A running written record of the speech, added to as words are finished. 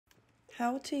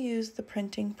How to use the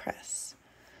printing press.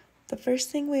 The first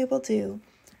thing we will do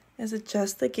is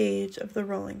adjust the gauge of the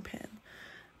rolling pin.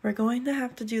 We're going to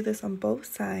have to do this on both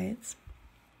sides.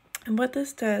 And what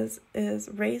this does is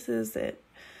raises it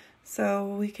so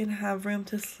we can have room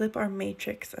to slip our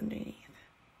matrix underneath.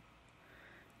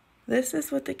 This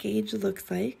is what the gauge looks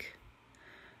like.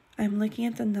 I'm looking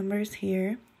at the numbers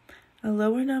here. A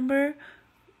lower number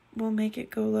will make it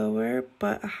go lower,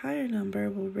 but a higher number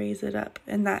will raise it up,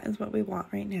 and that is what we want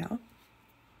right now.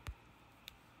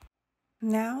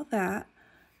 Now that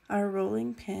our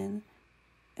rolling pin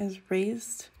is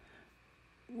raised,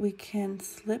 we can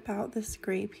slip out this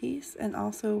gray piece and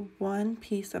also one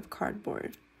piece of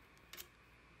cardboard.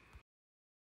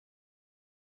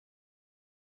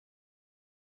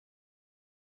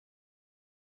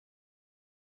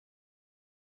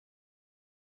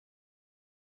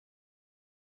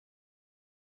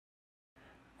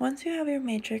 Once you have your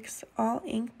matrix all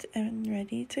inked and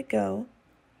ready to go,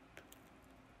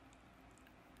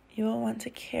 you will want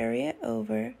to carry it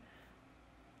over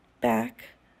back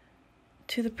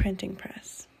to the printing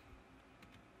press.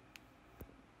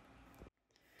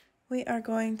 We are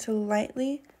going to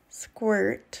lightly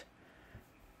squirt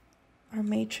our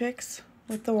matrix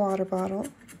with the water bottle.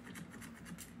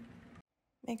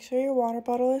 Make sure your water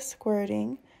bottle is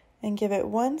squirting and give it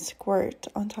one squirt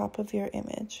on top of your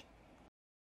image.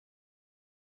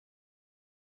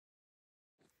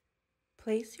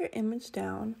 Place your image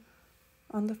down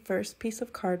on the first piece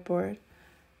of cardboard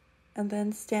and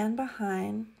then stand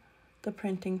behind the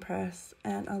printing press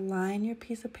and align your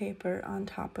piece of paper on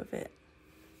top of it.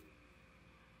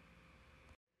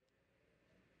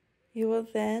 You will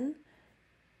then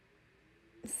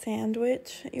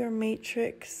sandwich your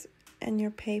matrix and your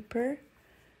paper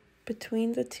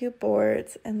between the two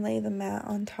boards and lay the mat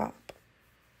on top.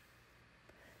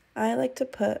 I like to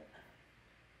put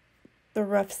the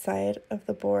rough side of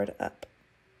the board up.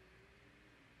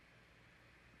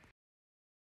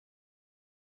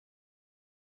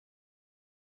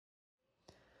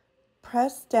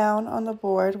 Press down on the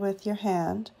board with your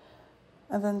hand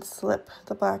and then slip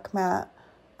the black mat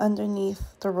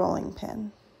underneath the rolling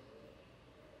pin.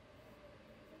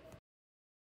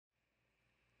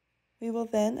 We will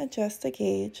then adjust the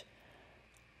gauge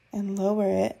and lower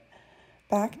it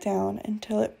back down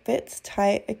until it fits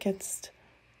tight against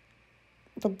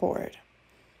the board.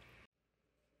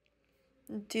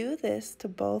 Do this to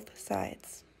both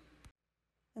sides.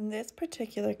 In this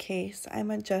particular case, I'm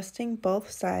adjusting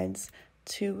both sides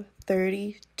to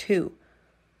 32.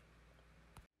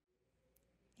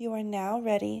 You are now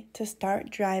ready to start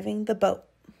driving the boat.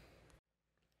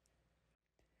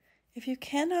 If you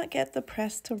cannot get the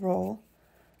press to roll,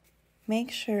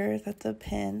 make sure that the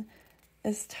pin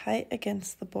is tight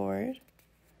against the board,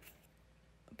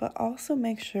 but also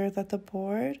make sure that the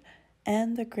board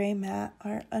and the gray mat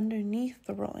are underneath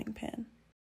the rolling pin.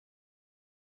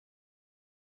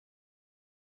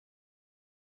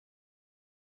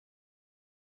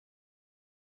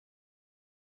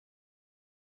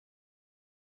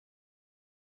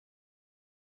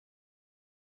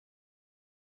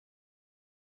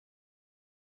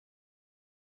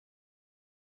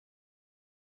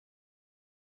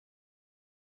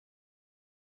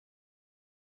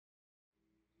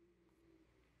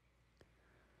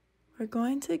 We're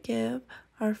going to give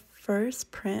our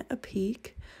first print a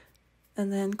peek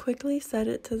and then quickly set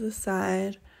it to the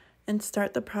side and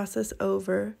start the process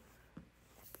over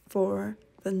for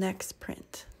the next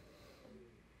print.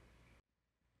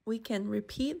 We can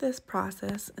repeat this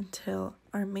process until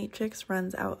our matrix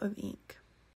runs out of ink.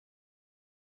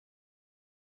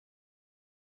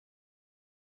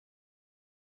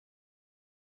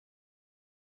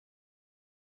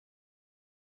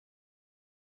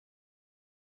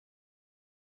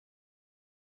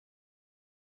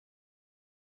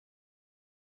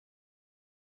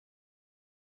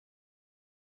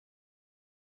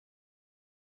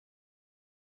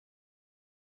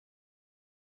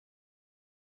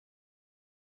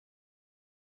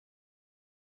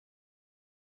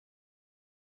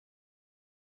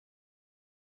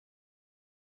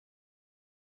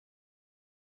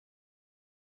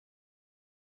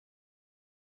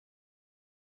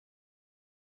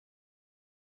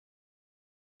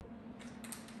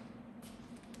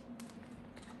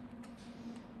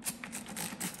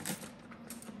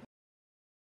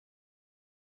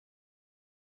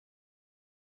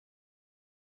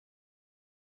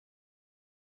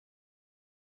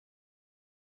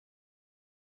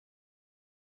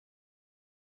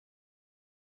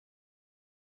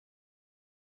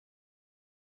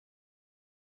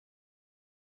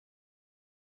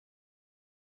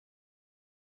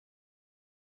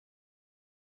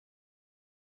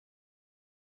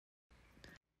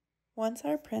 Once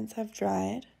our prints have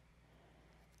dried,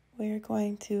 we're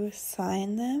going to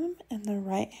sign them in the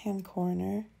right-hand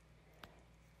corner,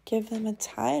 give them a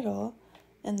title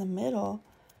in the middle,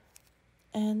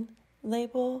 and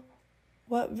label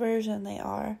what version they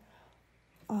are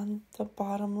on the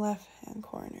bottom left-hand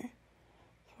corner.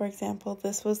 For example,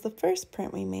 this was the first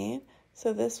print we made,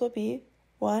 so this will be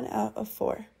 1 out of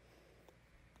 4.